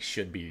I think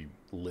should be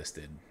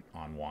listed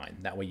on wine.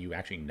 That way you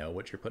actually know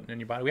what you're putting in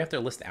your body. We have to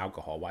list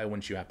alcohol. Why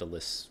wouldn't you have to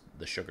list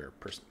the sugar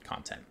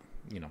content?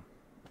 You know,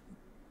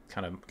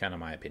 kind of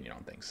my opinion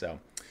on things. So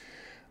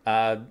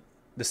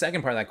the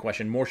second part of that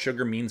question, more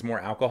sugar means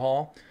more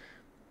alcohol.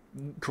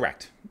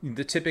 Correct.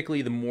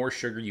 Typically, the more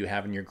sugar you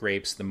have in your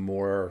grapes, the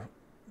more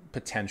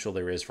potential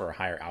there is for a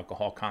higher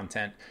alcohol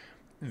content.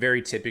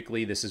 Very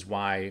typically, this is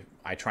why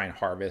I try and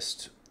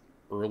harvest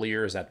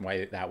earlier, is that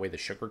way the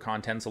sugar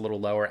content's a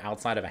little lower,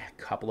 outside of a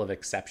couple of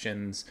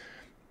exceptions,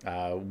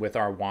 with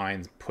our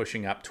wines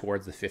pushing up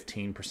towards the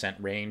 15%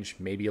 range,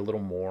 maybe a little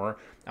more.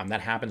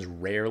 That happens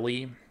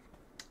rarely,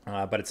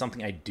 but it's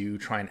something I do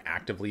try and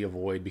actively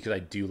avoid, because I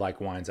do like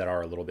wines that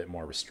are a little bit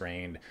more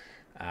restrained.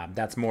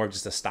 That's more of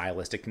just a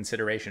stylistic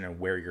consideration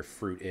of where your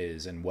fruit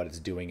is and what it's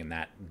doing in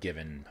that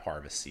given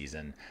harvest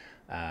season.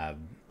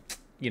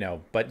 You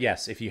know, but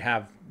yes, if you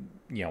have,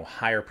 you know,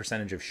 higher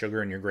percentage of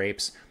sugar in your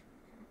grapes,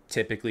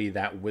 typically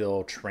that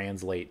will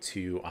translate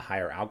to a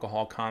higher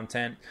alcohol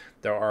content.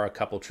 There are a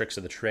couple tricks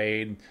of the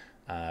trade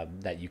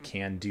that you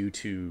can do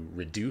to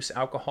reduce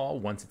alcohol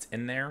once it's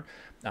in there.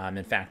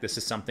 In fact, this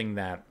is something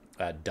that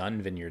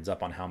Dunn Vineyards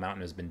up on Hell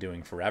Mountain has been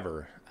doing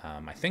forever.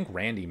 I think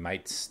Randy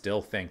might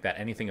still think that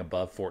anything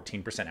above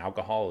 14%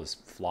 alcohol is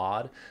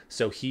flawed.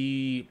 So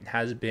he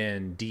has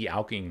been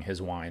de-alking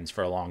his wines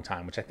for a long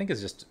time, which I think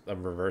is just a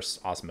reverse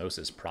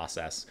osmosis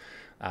process.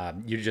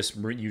 You just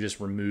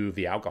remove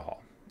the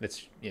alcohol.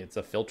 It's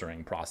a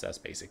filtering process,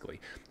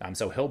 basically.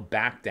 So he'll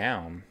back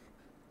down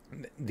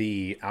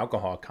the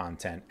alcohol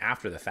content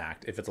after the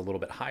fact if it's a little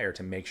bit higher,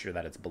 to make sure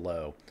that it's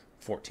below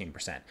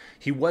 14%.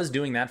 He was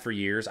doing that for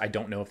years. I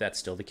don't know if that's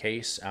still the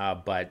case,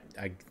 but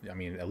I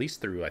mean, at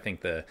least through, I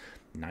think, the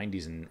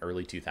 90s and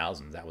early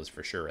 2000s, that was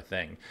for sure a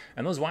thing.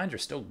 And those wines are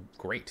still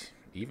great,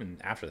 even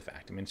after the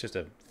fact. I mean, it's just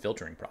a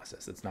filtering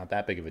process. It's not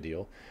that big of a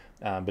deal,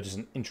 but just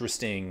an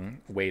interesting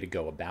way to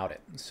go about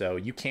it. So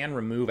you can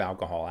remove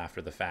alcohol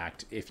after the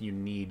fact if you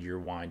need your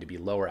wine to be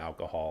lower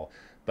alcohol.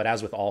 But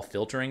as with all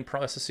filtering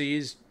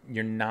processes,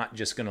 you're not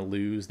just going to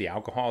lose the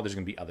alcohol. There's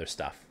going to be other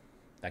stuff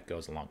that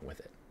goes along with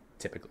it,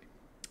 typically.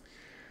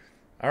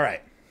 All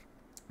right.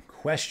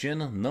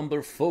 Question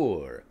number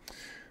 4.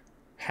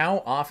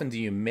 How often do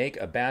you make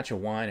a batch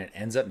of wine and it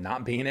ends up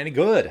not being any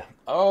good?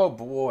 Oh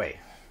boy.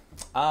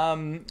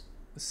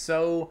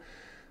 So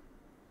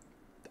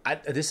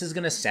This is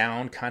going to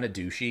sound kind of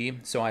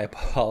douchey, so I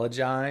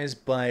apologize.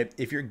 But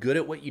if you're good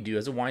at what you do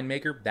as a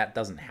winemaker, that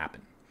doesn't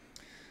happen.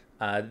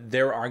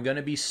 There are going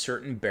to be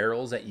certain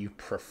barrels that you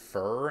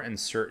prefer and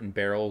certain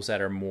barrels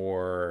that are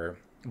more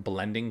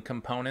blending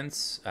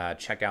components.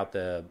 Check out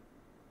the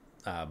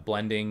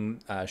blending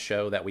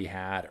show that we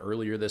had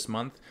earlier this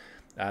month.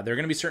 There are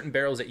going to be certain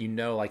barrels that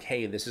like,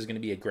 hey, this is going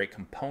to be a great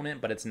component,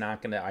 but it's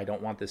not going to, I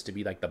don't want this to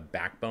be like the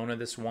backbone of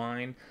this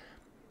wine.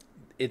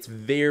 It's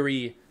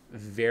very,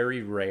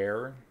 very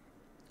rare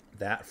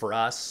that for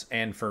us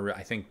and for,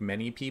 I think,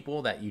 many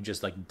people that you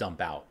just like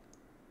dump out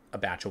a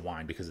batch of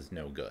wine because it's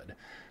no good.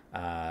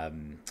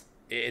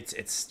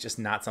 It's just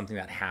not something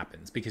that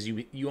happens because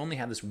you only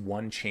have this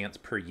one chance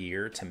per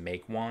year to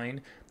make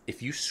wine.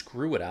 If you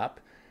screw it up,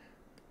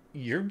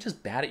 you're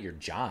just bad at your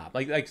job.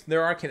 Like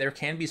there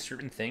can be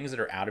certain things that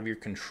are out of your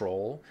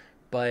control,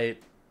 but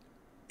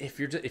if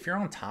you're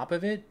on top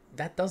of it,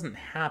 that doesn't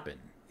happen.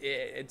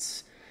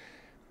 It's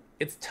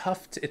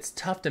tough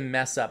to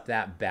mess up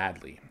that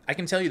badly. I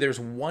can tell you there's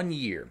 1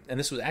 year, and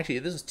this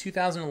was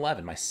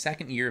 2011, my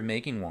second year of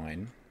making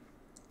wine.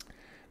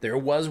 There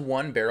was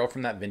one barrel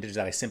from that vintage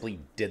that I simply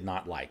did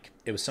not like.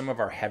 It was some of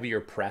our heavier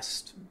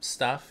pressed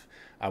stuff,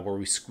 where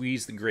we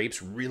squeezed the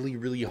grapes really,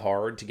 really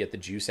hard to get the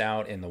juice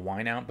out and the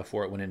wine out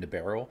before it went into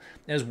barrel.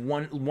 It was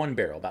one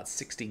barrel, about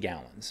 60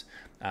 gallons.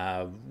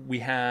 We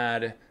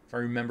had, if I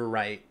remember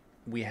right,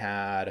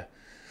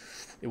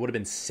 it would have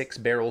been 6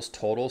 barrels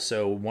total.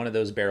 So one of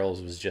those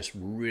barrels was just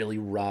really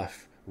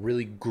rough,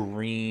 really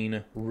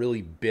green,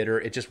 really bitter.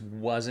 It just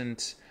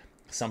wasn't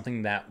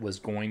something that was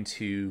going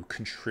to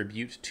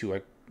contribute to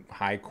a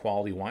high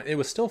quality wine. It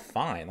was still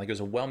fine. Like, it was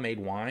a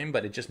well-made wine,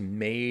 but it just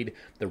made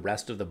the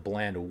rest of the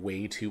blend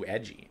way too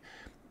edgy.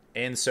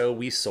 And so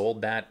we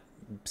sold that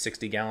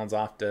 60 gallons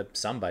off to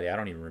somebody. I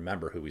don't even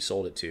remember who we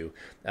sold it to,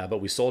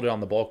 but we sold it on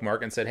the bulk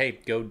market and said, hey,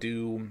 go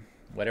do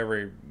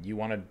whatever you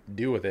want to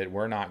do with it.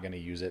 We're not going to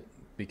use it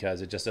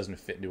because it just doesn't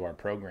fit into our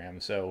program.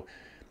 So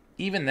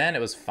even then it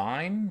was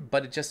fine,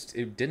 but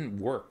it didn't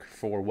work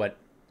for what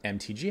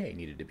MTGA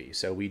needed to be.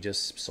 So we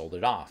just sold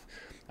it off.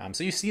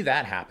 So you see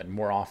that happen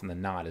more often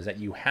than not, is that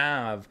you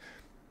have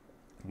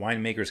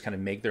winemakers kind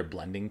of make their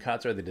blending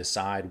cuts, or they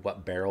decide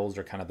what barrels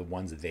are kind of the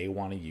ones they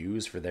want to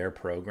use for their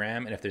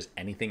program. And if there's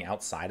anything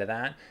outside of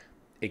that,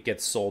 it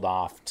gets sold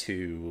off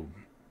to,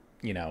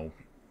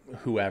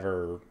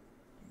 whoever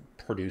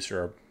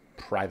producer or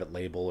private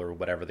label or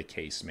whatever the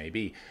case may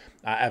be.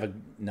 I have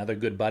another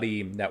good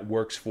buddy that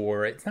works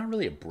for, it's not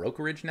really a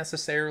brokerage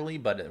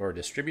necessarily, or a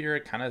distributor,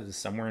 kind of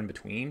somewhere in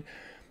between.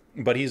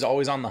 But he's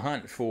always on the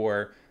hunt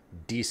for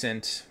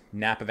decent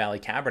Napa Valley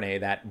Cabernet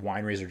that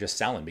wineries are just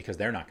selling because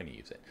they're not going to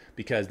use it,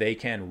 because they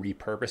can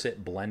repurpose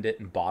it, blend it,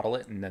 and bottle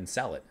it, and then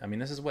sell it. I mean,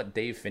 this is what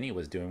Dave Finney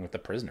was doing with The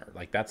Prisoner.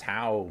 Like, that's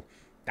how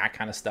that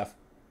kind of stuff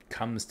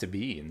comes to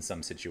be in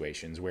some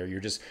situations, where you're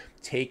just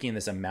taking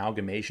this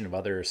amalgamation of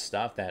other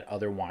stuff that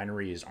other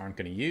wineries aren't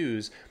going to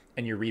use,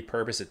 and you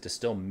repurpose it to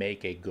still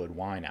make a good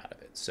wine out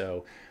of it.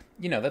 So,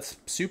 that's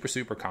super,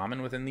 super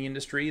common within the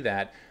industry,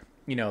 that,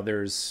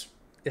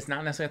 it's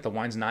not necessarily that the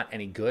wine's not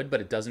any good, but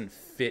it doesn't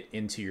fit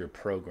into your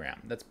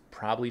program. That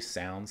probably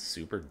sounds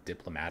super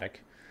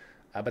diplomatic,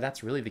 but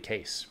that's really the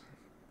case.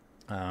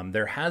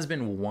 There has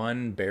been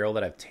one barrel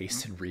that I've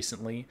tasted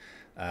recently.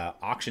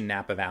 Auction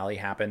Napa Valley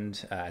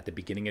happened at the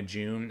beginning of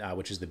June,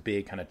 which is the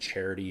big kind of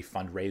charity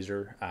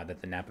fundraiser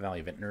that the Napa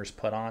Valley Vintners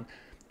put on.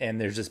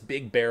 And there's this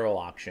big barrel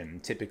auction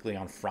typically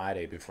on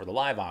Friday before the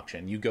live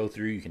auction. You go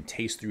through, you can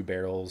taste through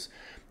barrels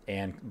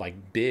and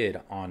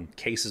bid on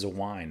cases of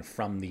wine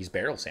from these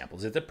barrel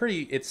samples. It's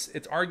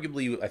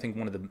arguably, I think,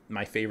 one of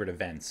my favorite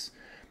events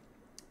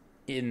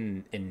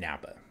in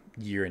Napa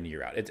year in,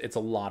 year out. It's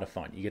a lot of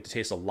fun. You get to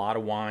taste a lot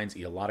of wines,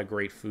 eat a lot of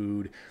great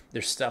food.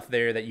 There's stuff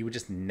there that you would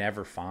just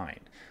never find.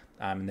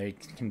 And there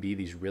can be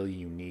these really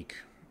unique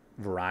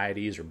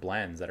varieties or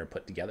blends that are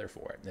put together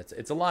for it.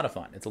 It's a lot of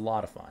fun. It's a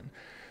lot of fun.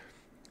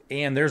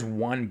 And there's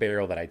one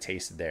barrel that I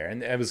tasted there,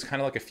 and it was kind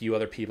of like a few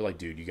other people like,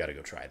 dude, you got to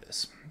go try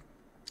this.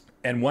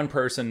 And one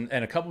person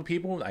and a couple of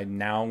people, I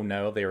now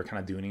know they were kind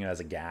of doing it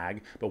as a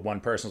gag, but one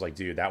person was like,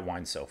 dude, that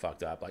wine's so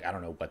fucked up. Like, I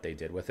don't know what they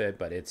did with it,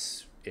 but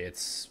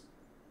there's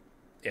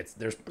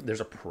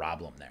a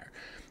problem there.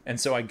 And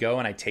so I go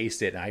and I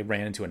taste it, and I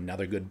ran into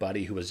another good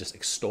buddy who was just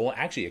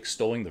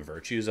extolling the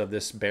virtues of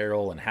this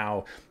barrel and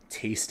how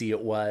tasty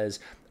it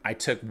was. I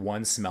took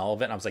one smell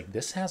of it and I was like,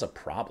 this has a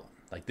problem.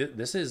 Like,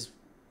 this is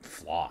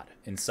flawed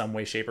in some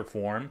way, shape, or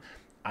form.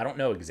 I don't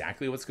know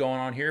exactly what's going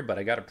on here, but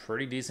I got a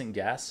pretty decent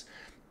guess.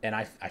 And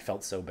I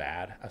felt so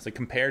bad. I was like,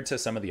 compared to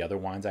some of the other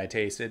wines I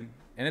tasted,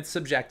 and it's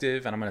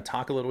subjective, and I'm going to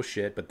talk a little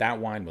shit, but that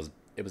wine was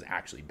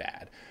actually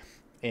bad.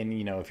 And,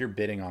 if you're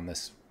bidding on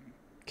this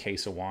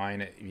case of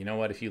wine, you know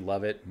what? If you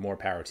love it, more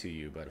power to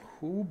you. But,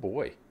 oh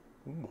boy.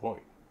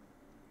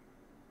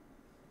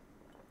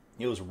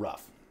 It was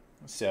rough.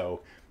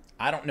 So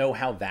I don't know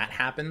how that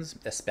happens,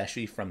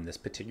 especially from this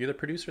particular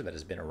producer that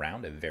has been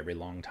around a very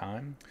long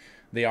time.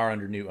 They are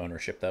under new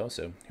ownership, though,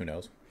 so who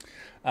knows?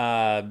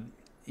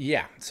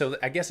 Yeah, so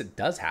I guess it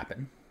does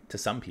happen to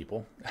some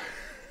people.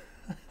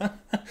 that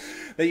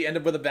you end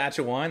up with a batch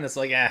of wine that's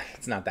like,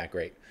 it's not that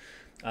great.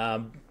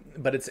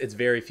 But it's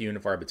very few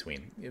and far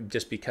between,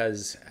 just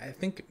because I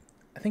think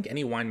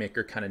any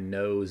winemaker kind of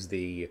knows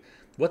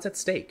what's at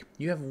stake.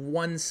 You have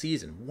one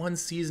season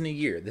a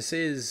year. This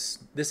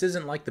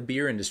isn't like the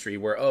beer industry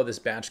where, this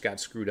batch got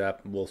screwed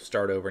up, we'll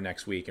start over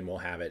next week and we'll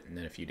have it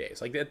in a few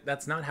days. Like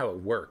that's not how it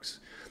works.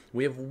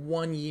 We have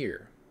 1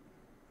 year,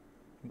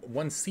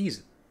 one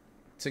season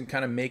to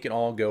kind of make it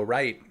all go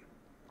right.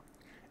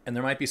 And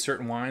there might be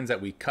certain wines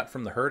that we cut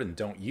from the herd and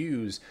don't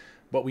use,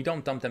 but we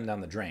don't dump them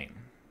down the drain.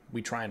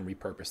 We try and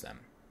repurpose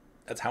them.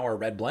 That's how our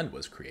red blend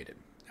was created.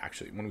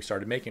 Actually, when we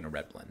started making a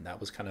red blend, that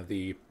was kind of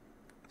the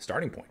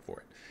starting point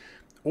for it.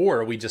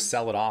 Or we just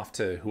sell it off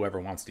to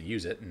whoever wants to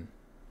use it and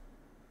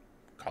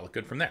call it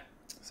good from there.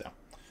 So,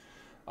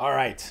 all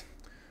right.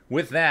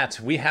 With that,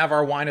 we have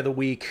our wine of the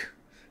week.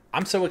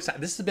 I'm so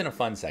excited. This has been a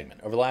fun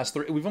segment. Over the last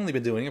we've only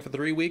been doing it for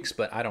 3 weeks,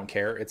 but I don't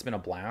care. It's been a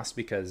blast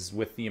because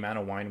with the amount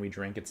of wine we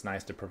drink, it's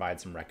nice to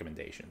provide some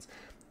recommendations.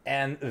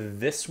 And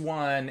this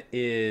one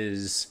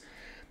is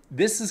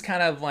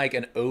kind of like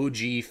an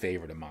OG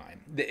favorite of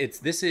mine.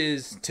 This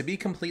is, to be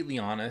completely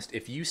honest,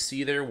 if you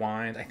see their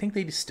wines, I think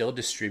they still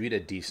distribute a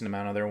decent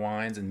amount of their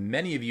wines, and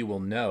many of you will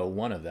know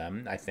one of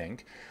them, I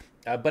think.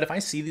 But if I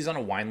see these on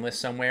a wine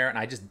list somewhere and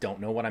I just don't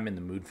know what I'm in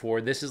the mood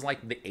for, this is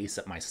like the ace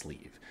up my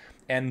sleeve.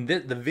 And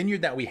the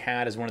vineyard that we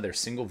had is one of their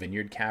single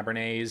vineyard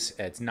Cabernets.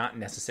 It's not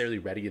necessarily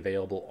ready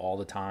available all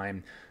the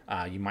time.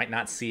 You might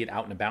not see it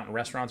out and about in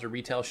restaurants or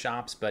retail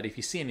shops, but if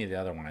you see any of the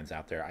other wines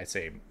out there, I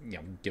say,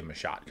 give them a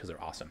shot because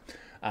they're awesome.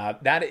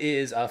 That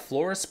is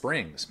Flora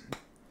Springs.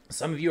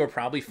 Some of you are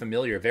probably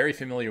very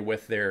familiar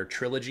with their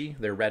trilogy,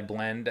 their red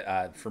blend.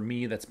 For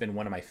me, that's been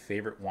one of my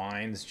favorite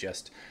wines,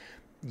 just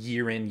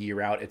year in,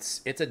 year out.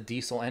 It's a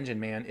diesel engine,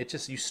 man.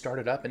 You start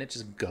it up and it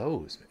just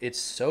goes. It's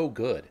so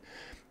good.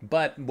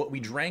 But what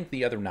we drank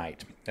the other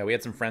night, we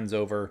had some friends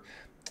over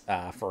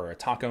for a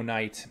taco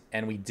night,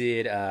 and we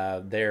did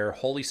their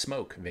Holy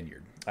Smoke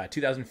vineyard.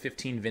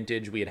 2015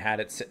 vintage. We had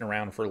it sitting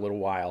around for a little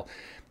while.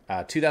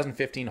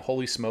 2015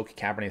 Holy Smoke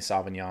Cabernet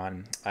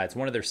Sauvignon. It's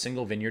one of their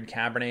single vineyard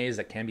Cabernets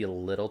that can be a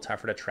little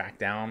tougher to track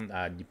down.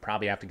 You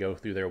probably have to go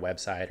through their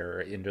website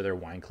or into their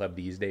wine club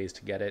these days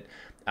to get it.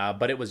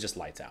 But it was just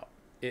lights out.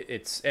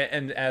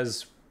 And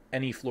as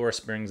any Flora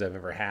Springs I've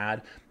ever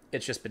had,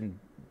 it's just been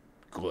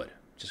good.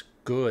 Just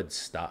good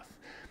stuff.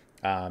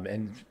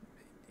 And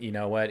you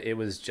know what? It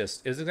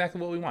was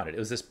exactly what we wanted. It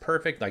was this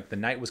perfect, like the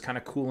night was kind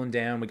of cooling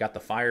down. We got the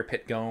fire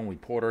pit going. We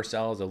poured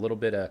ourselves a little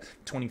bit of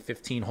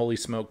 2015 Holy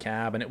Smoke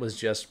Cab, and it was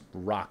just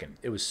rocking.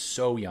 It was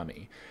so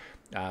yummy.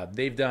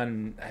 They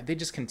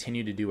just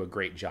continue to do a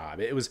great job.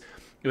 It was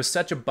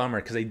such a bummer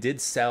because they did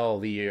sell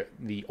the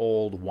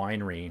old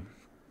winery.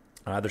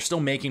 They're still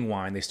making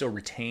wine. They still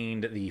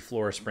retained the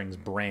Flora Springs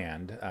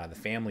brand. The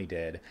family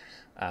did.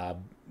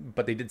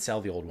 But they did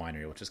sell the old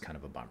winery, which is kind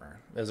of a bummer.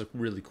 It was a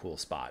really cool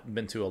spot.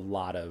 Been to a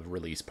lot of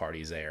release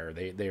parties there.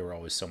 They were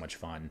always so much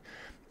fun.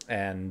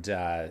 And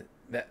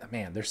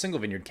their single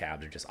vineyard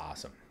cabs are just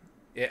awesome.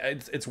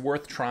 It's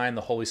worth trying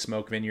the Holy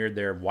Smoke vineyard.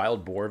 Their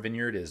Wild Boar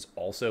vineyard is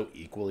also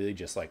equally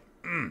just like,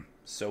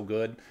 so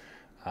good.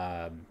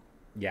 That's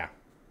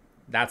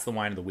the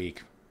wine of the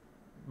week.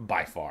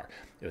 By far.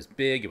 It was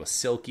big, it was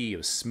silky, it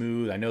was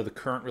smooth. I know the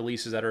current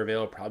releases that are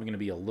available are probably going to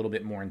be a little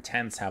bit more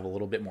intense, have a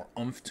little bit more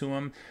oomph to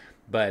them.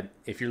 But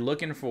if you're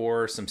looking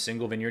for some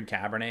single vineyard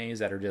Cabernets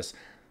that are just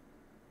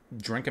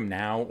drink them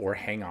now or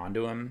hang on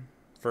to them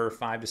for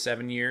 5 to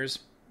 7 years,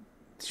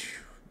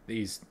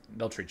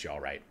 they'll treat you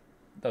all right.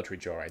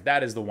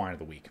 That is the wine of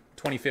the week.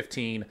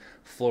 2015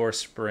 Flora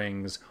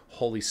Springs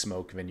Holy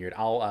Smoke Vineyard.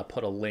 I'll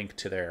put a link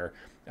to their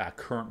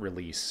current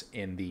release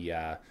in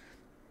the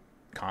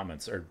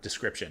comments or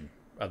description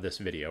of this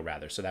video,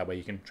 rather, so that way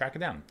you can track it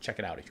down, check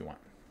it out if you want.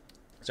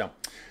 So,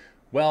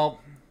 well,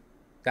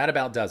 that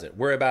about does it.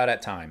 We're about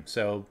at time.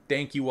 So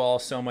thank you all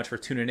so much for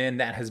tuning in.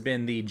 That has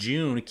been the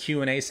June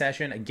Q&A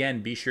session.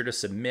 Again, be sure to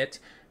submit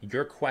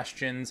your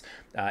questions.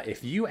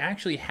 If you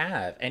actually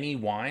have any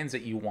wines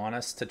that you want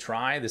us to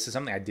try, this is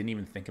something I didn't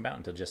even think about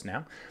until just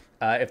now.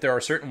 If there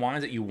are certain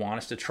wines that you want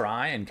us to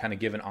try and kind of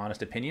give an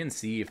honest opinion,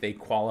 see if they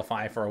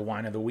qualify for a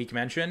wine of the week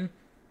mention,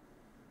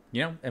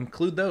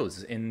 include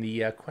those in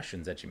the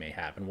questions that you may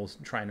have, and we'll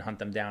try and hunt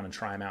them down and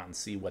try them out and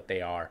see what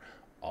they are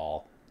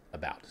all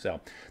about.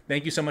 So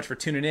thank you so much for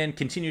tuning in.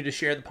 Continue to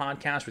share the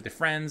podcast with your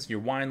friends, your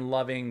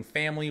wine-loving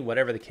family,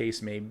 whatever the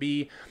case may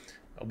be.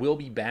 We'll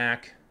be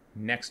back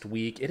next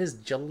week. It is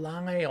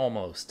July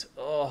almost.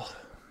 Oh,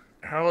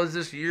 how is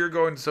this year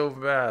going so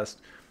fast?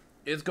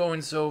 It's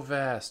going so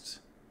fast.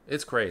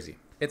 It's crazy.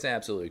 It's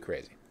absolutely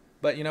crazy.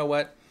 But you know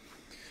what?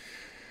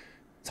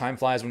 Time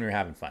flies when you're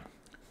having fun.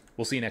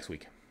 We'll see you next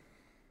week.